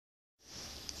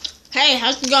Hey,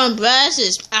 how's it going, boys?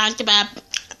 It's about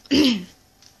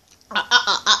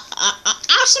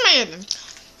awesome.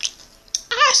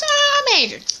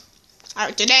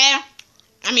 Today,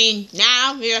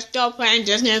 now we are still playing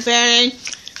Disney Infinity.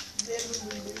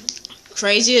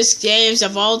 Craziest games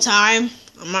of all time.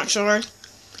 I'm not sure.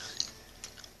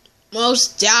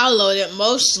 Most downloaded,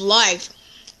 most liked.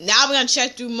 Now we're gonna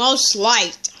check through most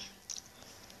liked.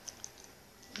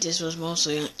 This was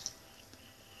mostly it.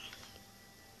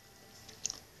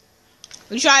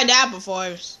 We tried that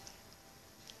before.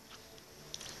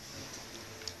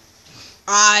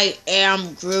 I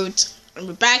am Groot. And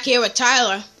we're back here with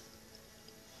Tyler.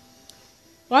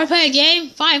 Want to play a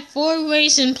game? Find 4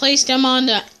 ways and place them on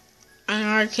the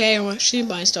arcade machine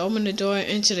buttons to open the door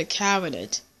into the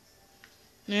cabinet.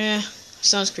 Yeah,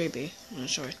 sounds creepy. I'm not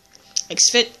sure.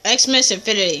 Xmas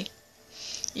Infinity.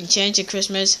 Enchanted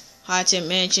Christmas. Haunted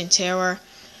Mansion Terror.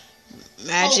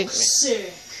 Magic. Oh,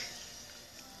 sick.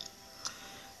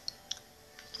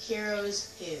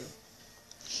 Heroes Who.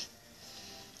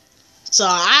 So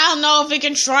I don't know if we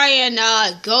can try and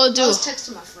go do. I was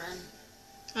texting my friend.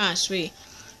 Ah, sweet.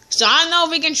 So I don't know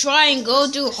if we can try and go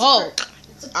do Hulk.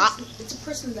 It's a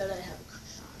person that I have a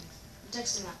crush on. I'm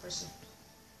texting that person.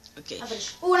 Okay.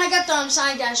 Oh, and I got the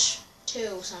Sonic Dash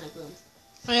 2 Sonic Boom.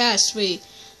 Oh yeah, sweet.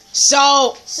 So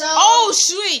oh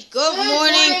sweet. Good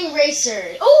morning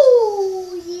Racer.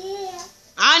 Oh yeah.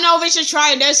 I don't know if we should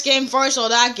try this game first or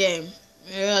that game.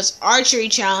 Yes, archery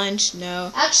challenge.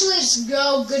 No. Actually, let's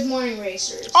go Good Morning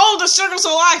Racers. Oh, the Circles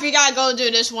of Life. We gotta go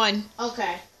do this one.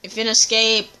 Okay. Infinite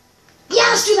Escape. Yeah,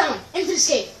 let's do that one. Infinite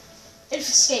Escape. Infinite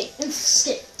Escape. Infinite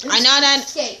Escape. I know that.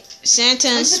 Escape. Santa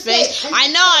in Space. I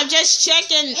know. I'm just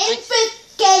checking. Infinite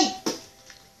Escape.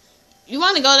 You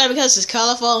want to go there because it's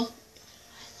colorful? I love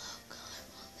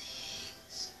colorful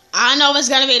things. I don't know if it's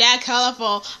gonna be that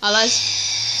colorful unless.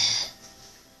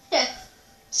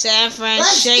 San Fran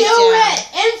Shakedown. Let's do it!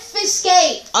 Infinite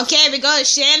Escape. Okay, we go to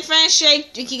San Fran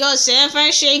We can go to San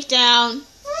Fran Shakedown.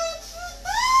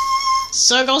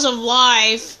 Circles of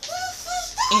Life.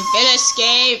 Infinite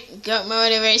Escape. Good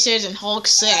Morning Racers and Hulk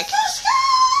Sick.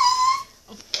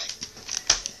 Okay.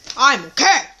 I'm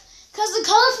okay. Cause the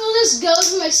colorfulness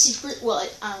goes in my secret. Well,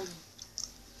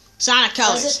 Sonic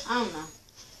Colors. Does it? I don't know.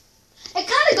 It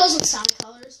kind of goes with Sonic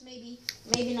Colors, maybe.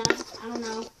 Maybe not. I don't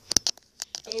know.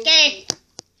 Okay.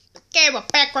 Okay, we're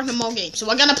back with the more games. So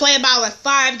we're gonna play about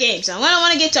 5 games. I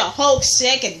want to get to Hulk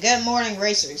Sick and Good Morning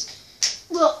Racers.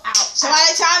 Well, out. So by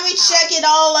the time we check it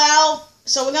all out,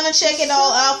 so we're gonna check it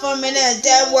all out for a minute.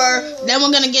 Then we're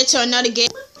gonna get to another game.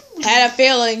 Had a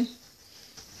feeling.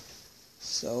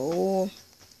 So.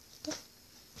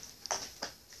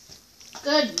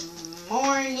 Good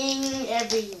morning,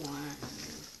 everyone.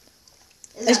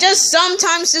 It's just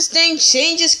sometimes this thing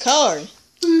changes color.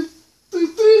 Boop,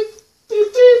 boop, boop,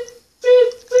 boop, boop.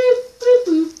 Boop, boop, boop,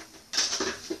 boop.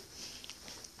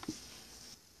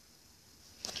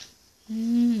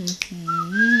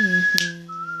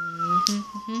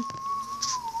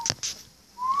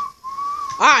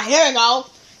 Ah, here we go.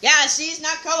 Yeah, see, it's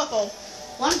not colorful.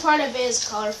 One part of it is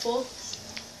colorful.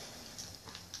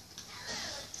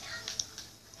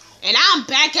 And I'm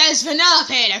back as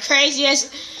Vanellope,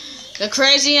 the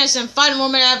craziest and fun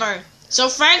woman ever. So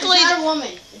frankly, it's not a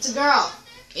woman. It's a girl.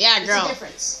 Yeah, girl. There's a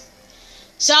difference.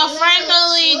 So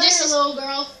frankly, this is little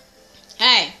girl.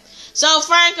 Hey. So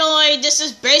frankly, this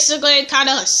is basically kind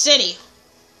of a city.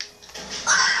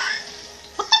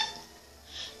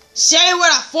 City with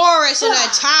a forest and a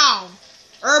town.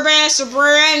 Urban,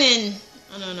 suburban, and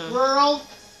I don't know. Rural.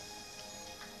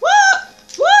 Woo!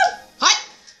 Woo! Hut!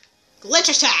 Glitch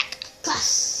attack.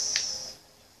 Class.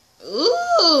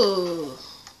 Ooh.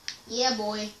 Yeah,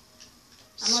 boy.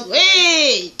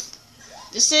 Sweet.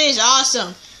 This is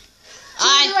awesome.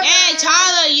 Hey,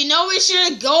 Tyler, you know we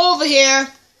should go over here.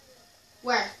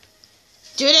 Where?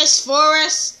 To this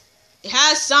forest. It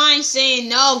has signs saying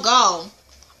no go.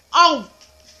 Oh.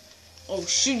 Oh,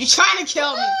 shoot, you're trying to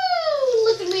kill me.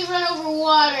 Woo! Look at me run over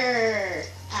water.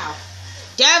 Ow.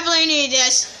 Definitely need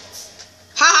this.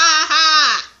 Ha ha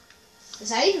ha. Does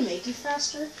that even make you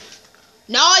faster?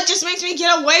 No, it just makes me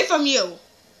get away from you.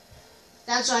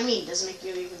 That's what I mean. It doesn't make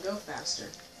you even go faster.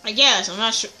 I guess. I'm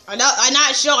not sure. I'm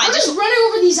not sure. I'm just running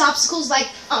over these obstacles like,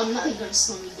 oh, nothing's going to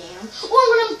slow me down. Or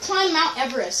I'm going to climb Mount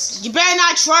Everest. You better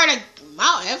not try to...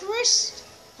 Mount Everest?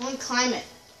 I'm going to climb it.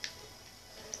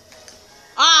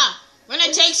 Ah, when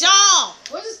it takes all.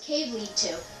 Where does cave lead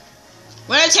to?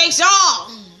 When it takes all.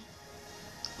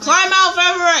 Climb Mount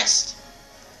Everest.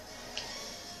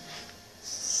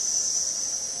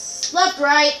 Left,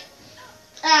 right.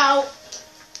 Ow.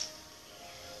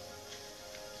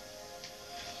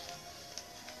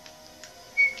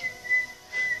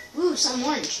 Ooh, some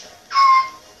orange.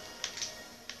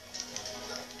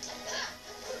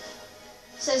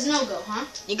 Says no go, huh?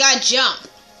 You gotta jump.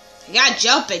 You gotta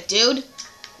jump it, dude.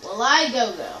 Well, I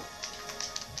go.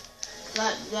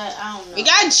 That I don't know. You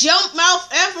gotta jump Mount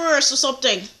Everest or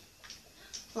something.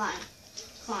 Climb.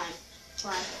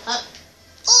 Up.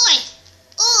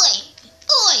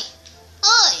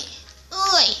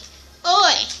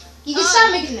 Oi! You can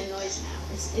start making the noise now.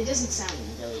 It doesn't sound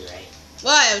really right.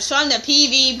 What? It was from the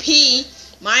PvP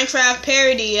Minecraft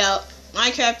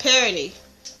parody.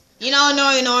 You know,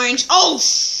 annoying orange. Oh,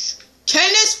 can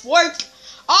this work?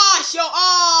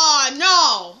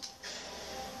 No.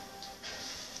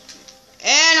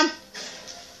 And I'm.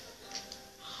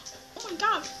 Oh my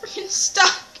god, I'm freaking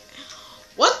stuck.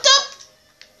 What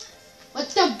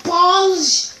the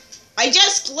balls? I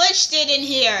just glitched it in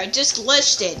here. I just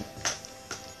glitched it.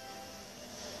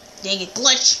 Dang it,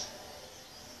 glitch.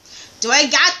 Do I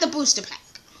got the booster pack?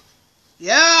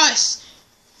 Yes.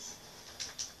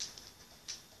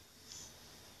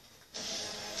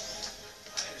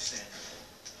 I understand.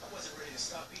 I wasn't ready to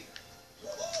stop either.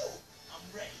 Woohoo! I'm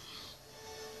ready.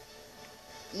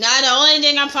 Now the only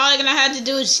thing I'm probably gonna have to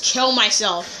do is kill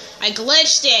myself. I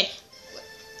glitched it.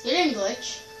 You didn't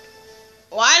glitch.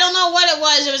 Well, I don't know what it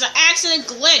was. It was an accident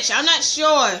glitch. I'm not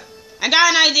sure. I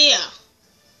got an idea.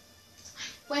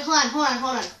 Wait, hold on.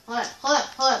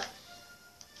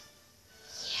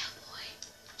 Yeah, boy.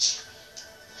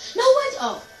 No, what?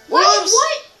 Oh. What? Whoops.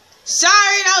 What?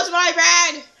 Sorry, that was my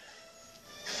bad.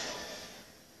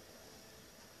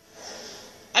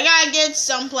 I gotta get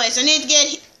someplace. I need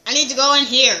to go in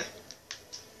here.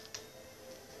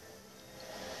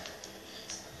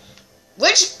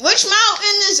 Which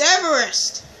mountain is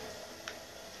Everest?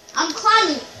 I'm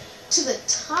climbing to the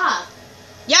top.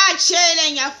 You're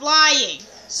chilling, you're flying.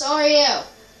 So are you.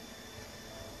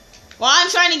 Well, I'm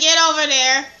trying to get over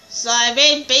there, so I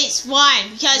made base 1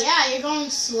 because Yeah, you're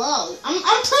going slow. I'm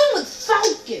playing with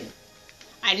Falcon.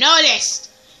 I noticed.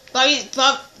 But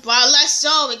let's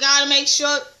so we gotta make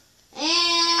sure. And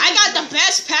I got the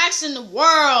best packs in the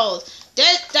world.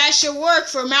 That should work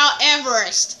for Mount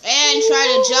Everest and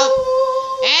trying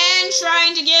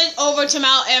to get over to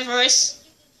Mount Everest.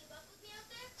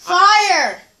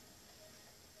 Fire!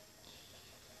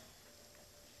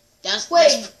 That's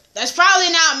probably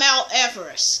not Mount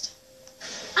Everest.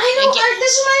 I know.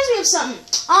 This reminds me of something.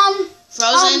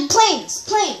 Frozen.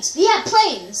 Planes. Yeah,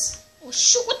 planes. Oh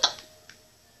shoot! What the?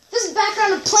 This is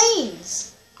background of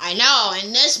planes. I know,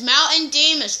 and this mountain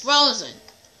theme is Frozen.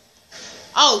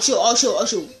 Oh shoot! Oh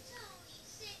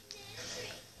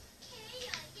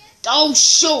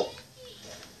shoot!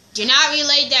 Do not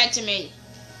relate that to me.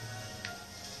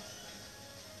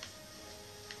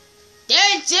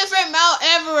 They're different Mount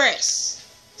Everest.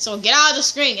 So get out of the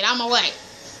screen. Get out of my way.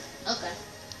 Okay.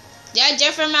 They're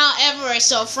different Mount Everest.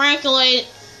 So frankly,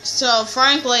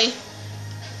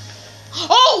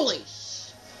 holy!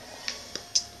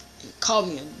 Call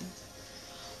me.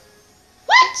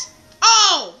 What?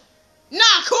 Oh,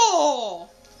 not cool.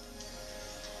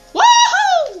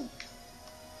 Woohoo!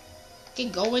 Can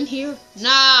go in here? Nah.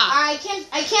 I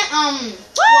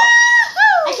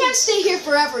can't stay here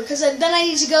forever because then I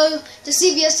need to go to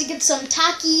CVS to get some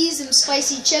Takis and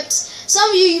spicy chips. Some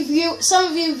of you viewers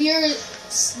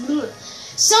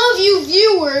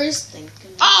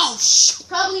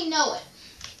probably know it.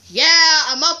 Yeah,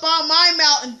 I'm up on my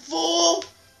mountain, fool.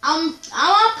 I'm up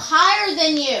higher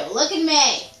than you. Look at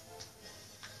me.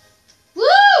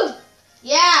 Woo!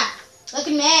 Yeah, look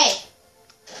at me.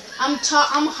 I'm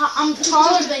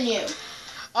taller than you.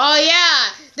 Oh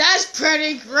yeah, that's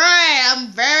pretty great.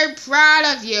 I'm very proud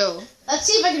of you. Let's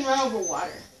see if I can run over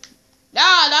water.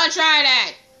 No, don't try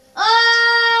that.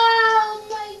 Oh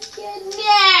my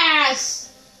goodness!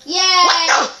 Yay!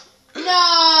 What the?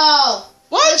 No!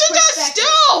 What did you just Perspective.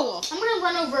 do? I'm gonna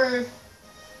run over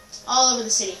all over the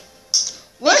city.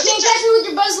 What You did can't you catch me with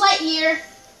your Buzz Lightyear.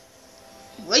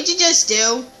 What'd you just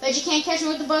do? Bet you can't catch me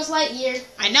with the Buzz Lightyear.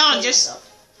 I know. I'm just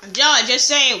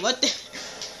saying. What the?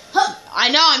 Huh. I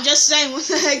know. I'm just saying. What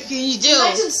the heck can you do? Go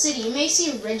back to the city. You may see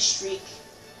a red streak.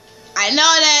 I know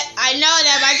that.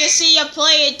 But I can see your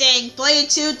player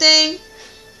 2 thing.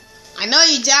 I know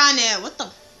you down there. What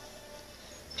the?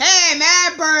 Hey,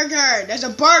 Mad Burger! There's a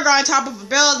burger on top of a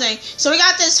building. So we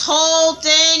got this whole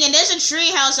thing, and there's a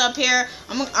tree house up here.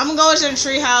 I'm gonna go to the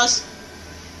tree house.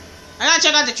 I gotta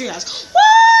check out the tree house. Woo!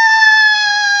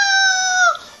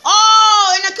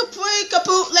 Oh, and a complete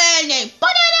kaput landing.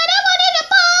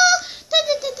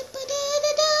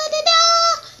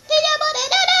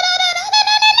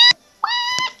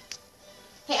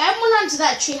 Hey, I went on to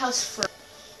that treehouse first.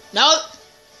 Nope.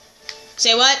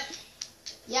 Say what?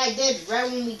 Yeah, I did.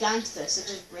 Right when we got into this, it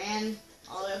just ran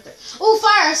all the way up there. Oh,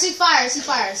 fire! I see fire! I see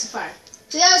fire! I see fire!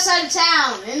 To the other side of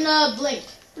town in a blink.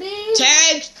 Bling.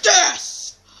 Take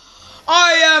this!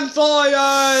 I am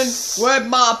flying with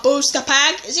my booster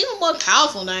pack. It's even more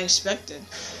powerful than I expected.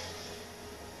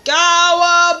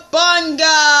 Cowabunga!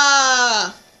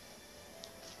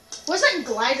 What's that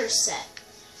glider set?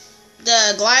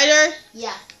 The glider?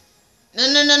 Yeah. No.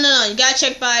 You gotta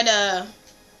check by the.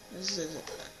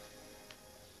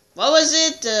 What was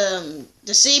it?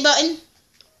 The C button?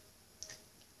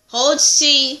 Hold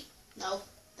C. No,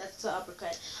 that's the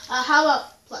uppercut. How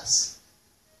about plus?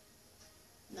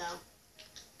 No.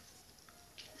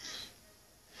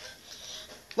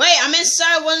 Wait, I'm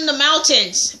inside one of the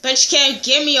mountains. Bet you can't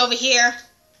get me over here.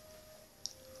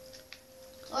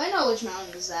 Oh, I know which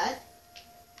mountain is that.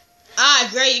 Ah,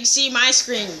 great, you can see my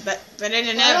screen, but I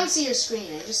didn't Well, I know. don't see your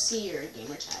screen, I just see your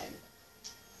gamer tag.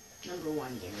 Number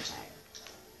 1 gamer tag.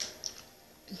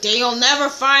 They'll never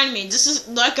find me. This is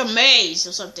like a maze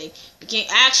or something. You can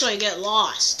actually get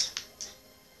lost.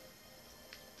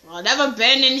 Well, I've never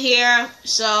been in here,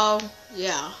 so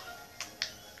yeah.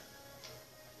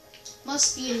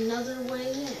 Must be another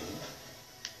way in.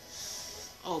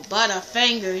 Oh,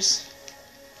 Butterfingers.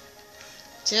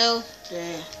 2,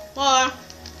 3, 4.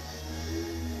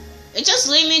 It just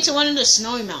lead me to one of the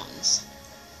snowy mountains.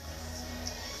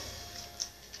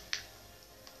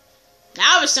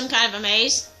 Now it was some kind of a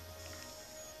maze.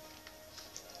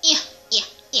 Yeah.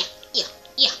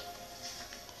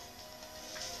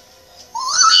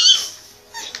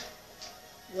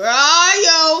 Where are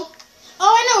you?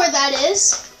 Oh, I know where that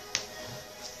is.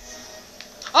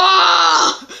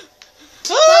 Ah!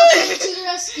 Welcome to the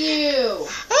rescue.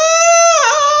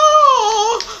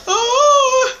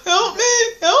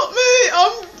 Help me!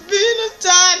 I'm being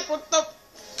attacked. What the?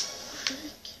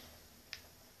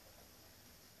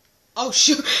 Oh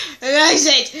shoot! An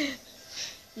exit.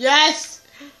 Yes.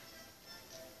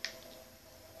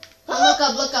 Look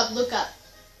up.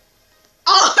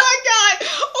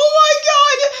 Oh my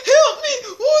god! Help me!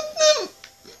 What the?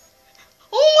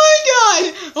 Oh my god!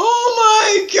 What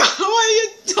are you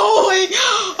doing?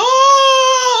 Oh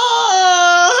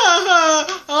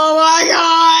my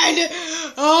god!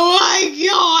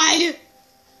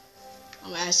 I'm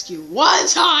gonna ask you one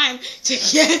time to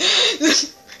get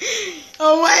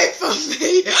away from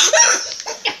me.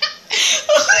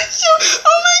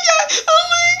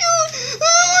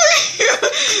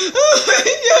 Oh my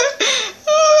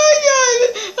god!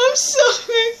 I'm so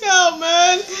freaked out,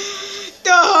 man.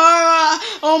 The horror.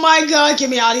 Oh my god, get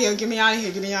me out of here.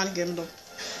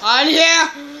 Out of here.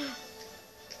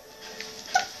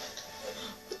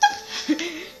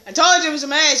 I told you it was a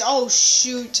maze. Oh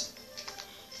shoot.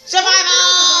 Survival!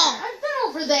 I've been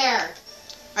over there.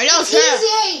 I don't It's care.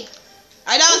 easy.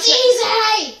 It's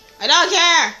Easy. I don't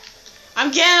care.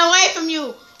 I'm getting away from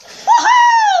you.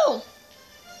 Woohoo!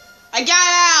 I got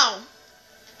out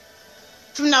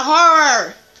from the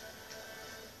horror.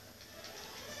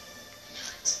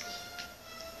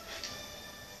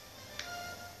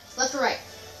 Left or right?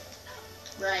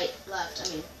 Right, left.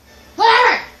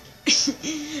 Whatever.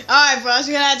 Alright, bros,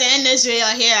 we're gonna have to end this video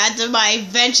here after my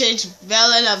vintage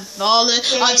villain of Fallen.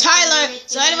 Tyler,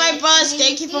 so anyway, bros,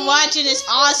 thank you for watching this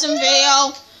awesome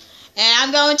video. And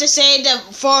I'm going to say the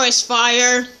forest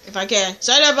fire, if I can.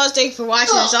 So anyway, bros, thank you for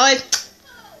watching. As always,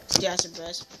 yes,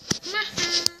 bros.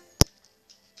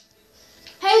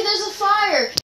 Hey, there's a fire.